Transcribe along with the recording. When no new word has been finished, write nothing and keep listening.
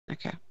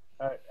Okay.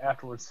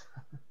 Afterwards.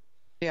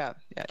 Yeah.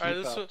 All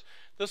right,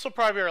 this will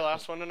probably be our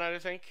last one tonight, I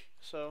think.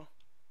 So,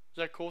 is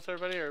that cool with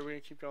everybody, or are we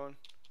gonna keep going?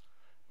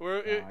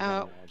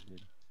 All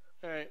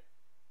right.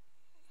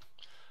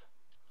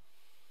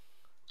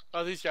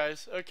 Oh, these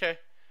guys. Okay.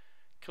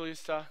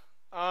 Kalista.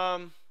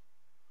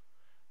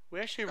 We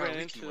actually ran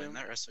into them.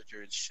 That rest of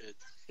druid shit.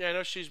 Yeah, I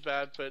know she's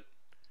bad, but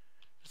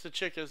it's a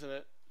chick, isn't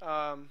it?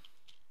 No,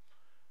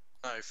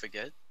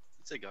 forget.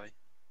 It's a guy.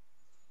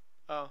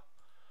 Oh.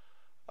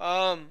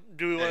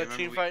 Do we want a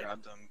team fight? We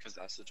grabbed them because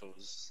Acid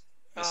was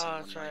missing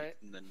one night, right.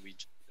 And then we.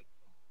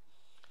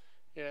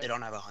 Yeah. They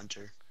don't have a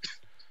hunter.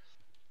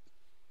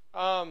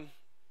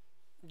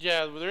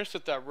 Yeah, they're just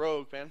at that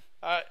rogue, man.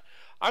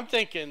 I'm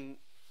thinking.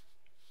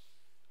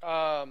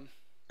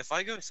 If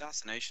I go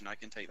assassination, I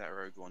can take that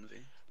rogue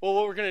 1v. Well,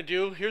 what we're gonna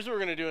do? Here's what we're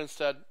gonna do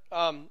instead.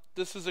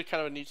 This is a kind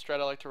of a neat strat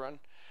I like to run.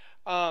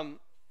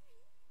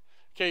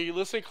 Okay, you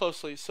listen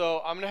closely.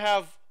 So I'm gonna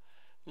have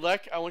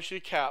Lek. I want you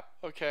to cap.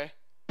 Okay.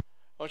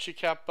 I want you to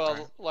cap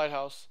right.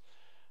 Lighthouse.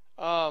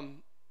 But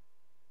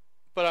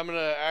I'm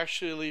gonna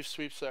actually leave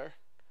sweeps there.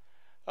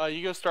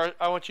 You go start.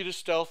 I want you to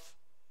stealth.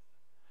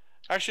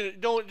 Actually,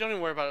 don't even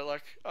worry about it,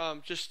 Lek.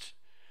 I'm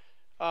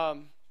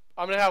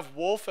gonna have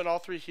Wolf and all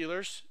 3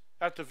 healers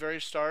at the very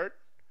start.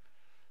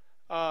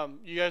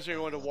 You guys are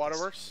going to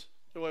Waterworks.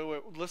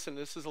 Wait, listen,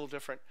 this is a little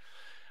different.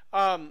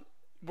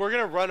 We're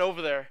gonna run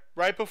over there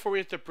right before we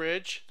hit the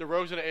bridge. The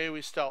rogue's gonna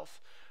AoE stealth.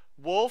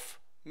 Wolf,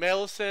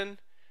 Malison,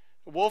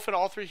 Wolf, and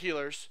all 3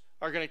 healers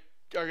are gonna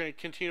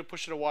continue to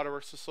push into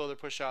Waterworks to slow their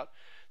push out.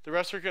 The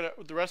rest of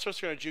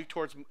us are gonna juke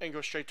towards and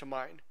go straight to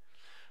mine.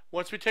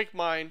 Once we take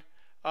mine,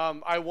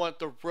 I want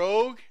the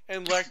rogue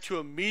and Lek to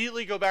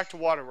immediately go back to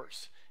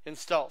Waterworks in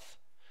stealth.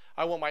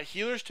 I want my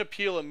healers to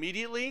peel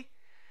immediately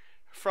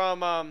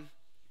from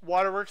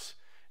Waterworks,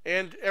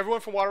 and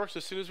everyone from Waterworks.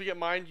 As soon as we get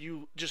mine,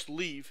 you just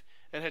leave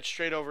and head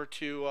straight over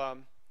to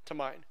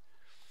mine.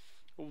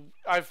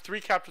 I've 3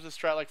 captured this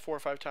strat like 4 or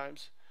 5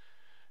 times.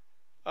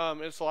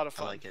 It's a lot of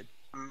fun. I like it.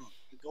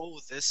 The goal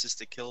with this is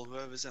to kill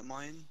whoever's at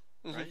mine,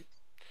 right?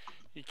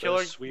 You kill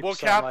her. We'll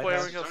cap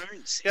whatever he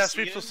kills. Yeah,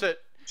 sweeps will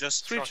sit.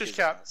 Just sweeps just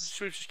cap.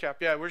 Sweeps just cap.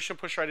 Yeah, we're just gonna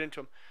push right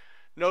into him.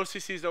 No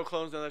CCs, no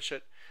clones, none of that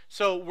shit.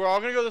 So we're all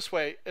gonna go this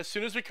way. As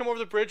soon as we come over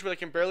the bridge where they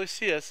can barely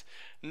see us,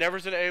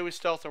 Never's an AoE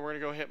stealth, and we're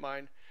gonna go hit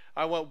mine.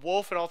 I want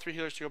Wolf and all 3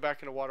 healers to go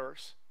back into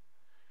Waterworks.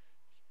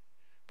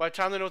 By the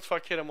time they know what the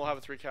fuck hit them, we'll have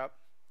a 3 cap.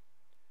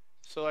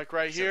 So like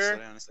right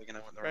here,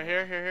 right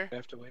here. We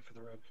have to wait for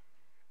the rogue.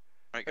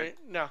 Right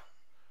now.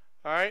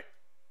 All right.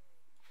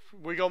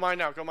 We go mine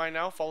now. Go mine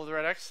now. Follow the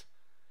red X.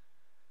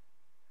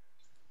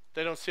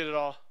 They don't see it at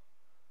all.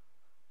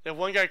 They have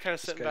one guy kind of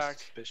sitting back.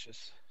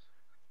 Suspicious.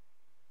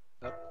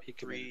 Oh, he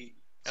could 3.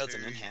 That was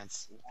an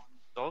enhance.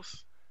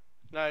 Both.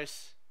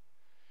 Nice.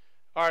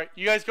 All right,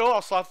 you guys go.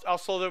 I'll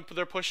slow them.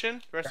 They're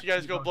pushing. The rest of you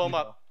guys go blow them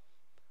up.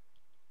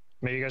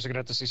 Maybe you guys are gonna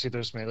have to CC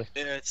those melee.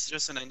 Yeah, it's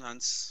just an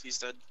enhance. He's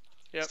dead.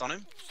 Yep. Stun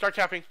him. Start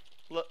capping.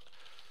 Look.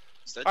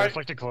 He's dead. All right.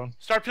 Reflected clone.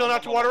 Start peeling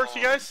out to Waterworks,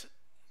 you guys.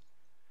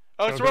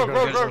 Oh, it's rogue.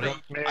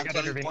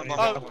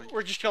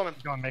 We're just killing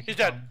him. He's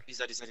dead. He's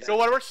dead. Go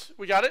Waterworks.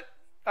 We got it.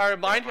 All right,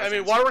 mine. I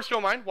mean, Waterworks go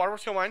mine.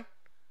 Waterworks go mine.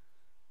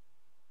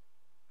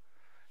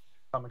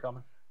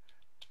 Coming.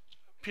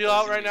 Peel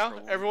out right now.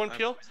 Everyone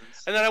peel.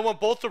 And then I want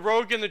both the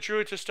rogue and the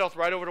druid to stealth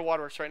right over to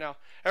Waterworks right now.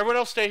 Everyone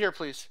else stay here,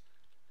 please.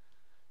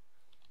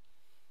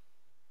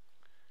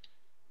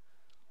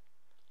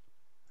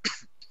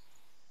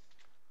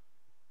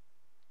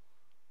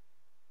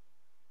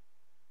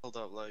 Hold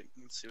up, like,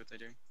 let's see what they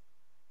do.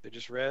 They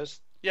just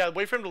res. Yeah,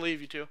 wait for him to leave,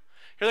 you two.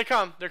 Here they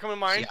come. They're coming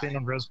mine. 15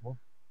 on res.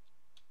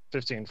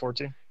 15,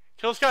 14.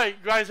 Kill this guy,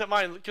 guys at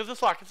mine. Kill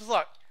this lock.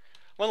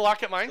 One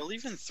lock at mine. They'll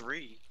leave in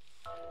 3.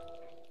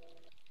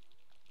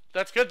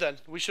 That's good then.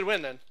 We should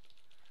win then.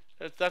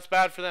 That's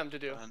bad for them to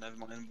do. Never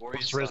mind.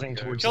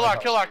 Kill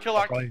lock, guys.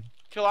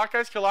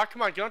 Kill lock.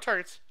 Come on, get on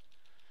targets.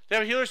 They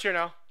have healers here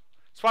now.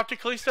 Swap to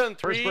Kalista in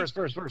 3.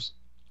 First.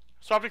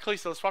 Swap to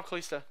Kalista. Let's swap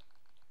Kalista.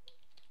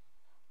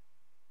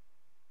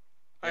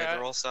 Yeah,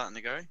 they're all starting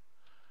to go.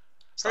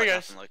 Here,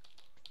 guys.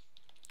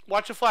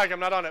 Watch the flag.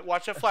 I'm not on it.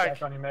 Watch that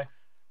flag. On you, May.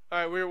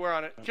 Alright, we're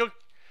on it. Kill.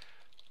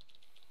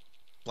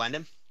 Blind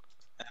him.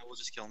 Yeah, we'll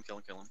just kill him.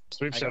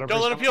 Sweep shadow.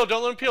 Don't let him peel.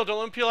 Don't let him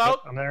peel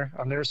out. Yep,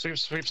 I'm there.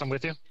 Sweeps. I'm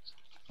with you.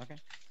 Okay.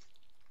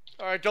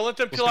 Alright, don't let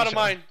them peel out of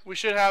mine. We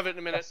should have it in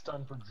a minute.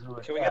 Stun for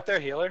Druid. Can we get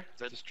their healer?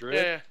 Just Druid?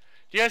 Yeah.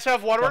 Do you guys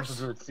have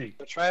Waterworks? We're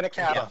trying to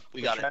cap him.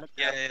 We got it.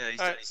 Yeah,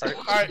 he's dead.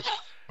 Alright.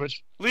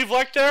 Leave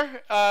Lek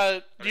there.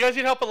 Do you guys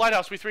need help at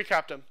Lighthouse? We 3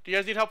 capped him. Do you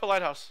guys need help at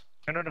Lighthouse?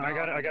 No. I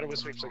got it with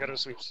sweeps.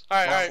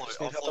 Alright.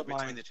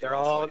 They're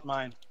all at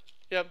mine.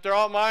 Yep, they're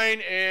all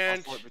mine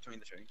and. I'll between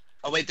the 2.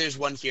 Oh wait, there's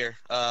one here.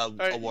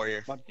 A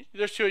warrior.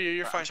 There's 2 of you.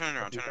 You're fine. Turn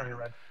around.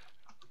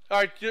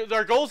 Alright,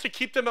 our goal is to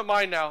keep them at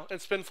mine now and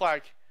spin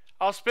flag.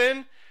 I'll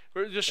spin.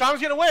 The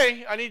shaman's getting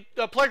away. I need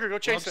a Plaguer. Go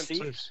chase him.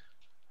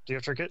 Do you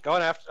have trinket?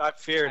 Going after. I'm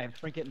feared. I have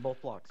trinket in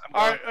both blocks.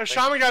 Alright, a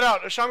shaman got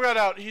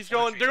out. He's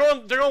going. They're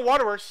going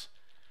Waterworks.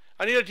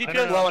 I need a I DPS.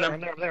 know, Blowing I'm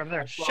him. there, I'm there, I'm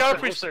there. Shadow Wolf's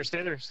Priest. there,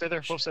 stay there, stay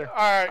there, Wolf's there. All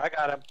right. I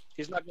got him.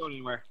 He's not going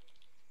anywhere.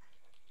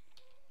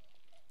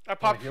 I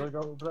popped. Healer go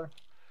over there?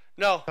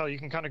 No. Oh, you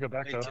can kind of go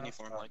back Big though.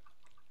 uniform, like.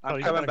 Oh, I'm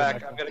you coming gotta go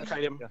back. back. I'm gonna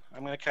kite him. Yeah.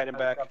 I'm gonna kite him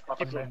back.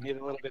 Keep going. Need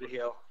a little bit of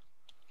heal.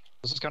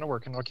 This is kind of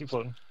working. I'll keep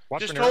floating.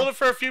 Watch Just for hold Nero. it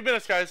for a few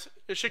minutes, guys.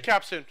 It should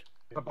cap soon.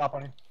 I got pop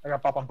on you. I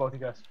got pop on both you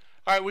guys.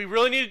 All right, we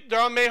really need. They're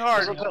on May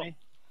hard. There's a pill.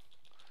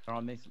 They're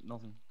on Mason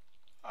Milton.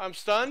 I'm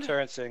stunned.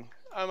 Turrencing.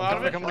 I'm out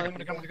of it. I'm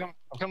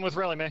coming with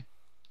Rally, May.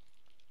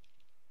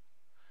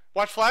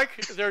 Watch flag.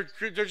 They're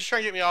just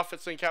trying to get me off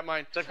it, so you can cap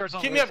mine. Safeguard's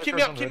on Keep the me way, up. Keep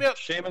me up. Safeguard's Keep on me the up.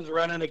 Shaman's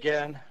running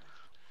again.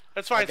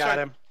 That's fine. I It's got fine.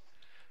 him. way.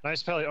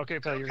 Nice, Pelly. Okay,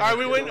 Pelly. You're All right,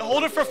 gonna we win.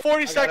 Hold it for 40 got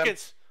him.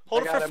 seconds.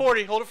 Hold I it got for him.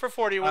 40. Hold it for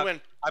 40. We'll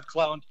win. I'm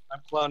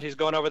cloned. He's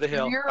going over the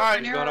hill. All right.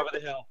 He's going over the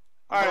hill.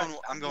 All right.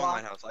 I'm going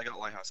lighthouse. I got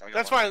lighthouse. I got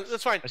That's fine. lighthouse.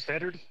 That's fine. A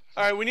standard.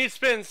 All right, we need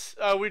spins.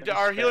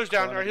 Our healer's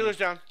down. Our healer's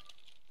down.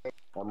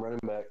 I'm running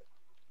back.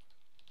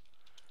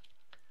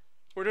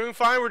 We're doing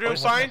fine. We're doing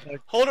fine.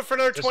 Hold it for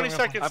another 20 Just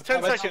hang on. seconds. I'm 10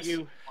 coming to seconds.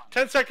 you.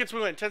 10 seconds.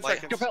 We win. 10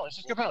 Like, Let's go seconds. Pelly. Let's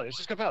just go Pelly. Let's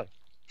just go Pelly. I'm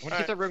gonna Alright.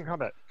 keep that room in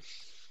combat.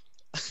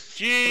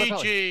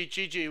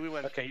 GG. We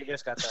win. Okay, you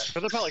guys got that. Go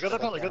the Pelly. Go the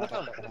Pelly. Go the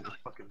Pelly.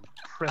 Fucking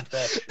print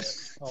that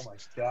shit. Oh my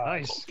god.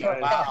 Nice.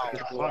 Wow.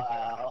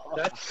 Wow.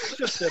 That's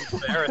just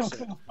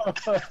embarrassing.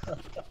 I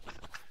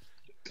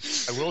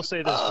will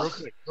say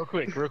this real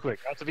quick.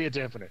 Not to be a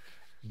dampener.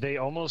 They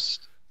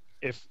almost,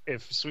 if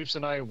Sweeps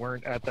and I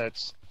weren't at that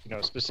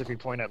specific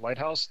point at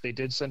Lighthouse, they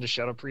did send a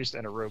Shadow Priest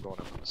and a Rogue on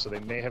them, so they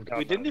may have gotten.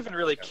 We didn't even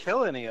really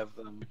kill any of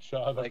them. Good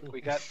job. Like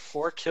we got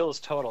 4 kills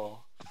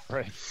total.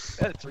 Right.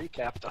 We had 3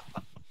 capped off.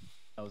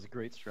 That was a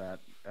great strat.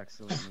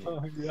 Excellent.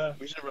 Oh, yeah.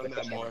 We should run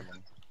that more.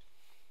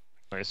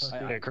 Nice.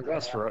 I- Yeah,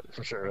 congrats for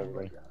sure, Oh my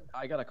everybody. God.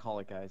 I gotta call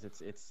it, guys.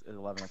 It's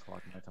 11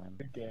 o'clock my time.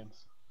 Good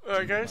games. All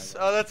right, guys.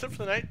 That's it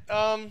for the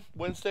night.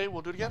 Wednesday,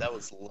 we'll do it again. That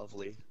was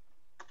lovely.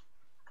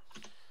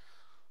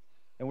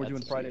 And we're That's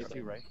doing Friday super.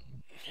 too, right?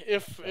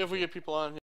 If we get people on.